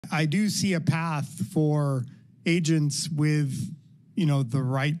I do see a path for agents with, the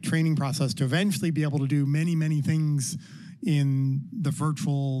right training process to eventually be able to do many, many things in the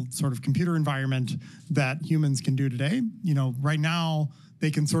virtual sort of computer environment that humans can do today. Right now they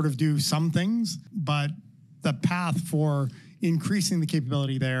can sort of do some things, but the path for increasing the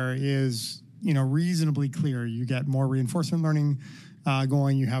capability there is, reasonably clear. You get more reinforcement learning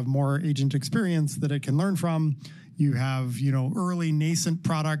going, you have more agent experience that it can learn from. You have, early nascent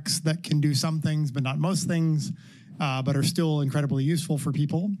products that can do some things, but not most things, but are still incredibly useful for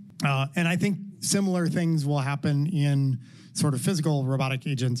people. And I think similar things will happen in sort of physical robotic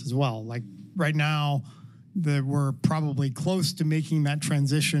agents as well. Like right now, we're probably close to making that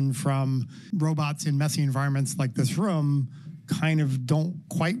transition from robots in messy environments like this room kind of don't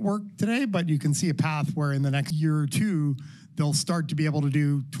quite work today, but you can see a path where in the next year or two, they'll start to be able to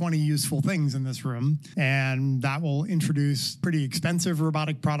do 20 useful things in this room. And that will introduce pretty expensive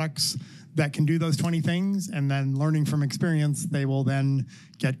robotic products that can do those 20 things. And then learning from experience, they will then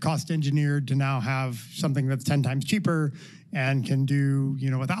get cost engineered to now have something that's 10 times cheaper and can do,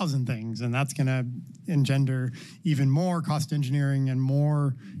 1,000 things. And that's going to engender even more cost engineering and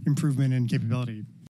more improvement in capability.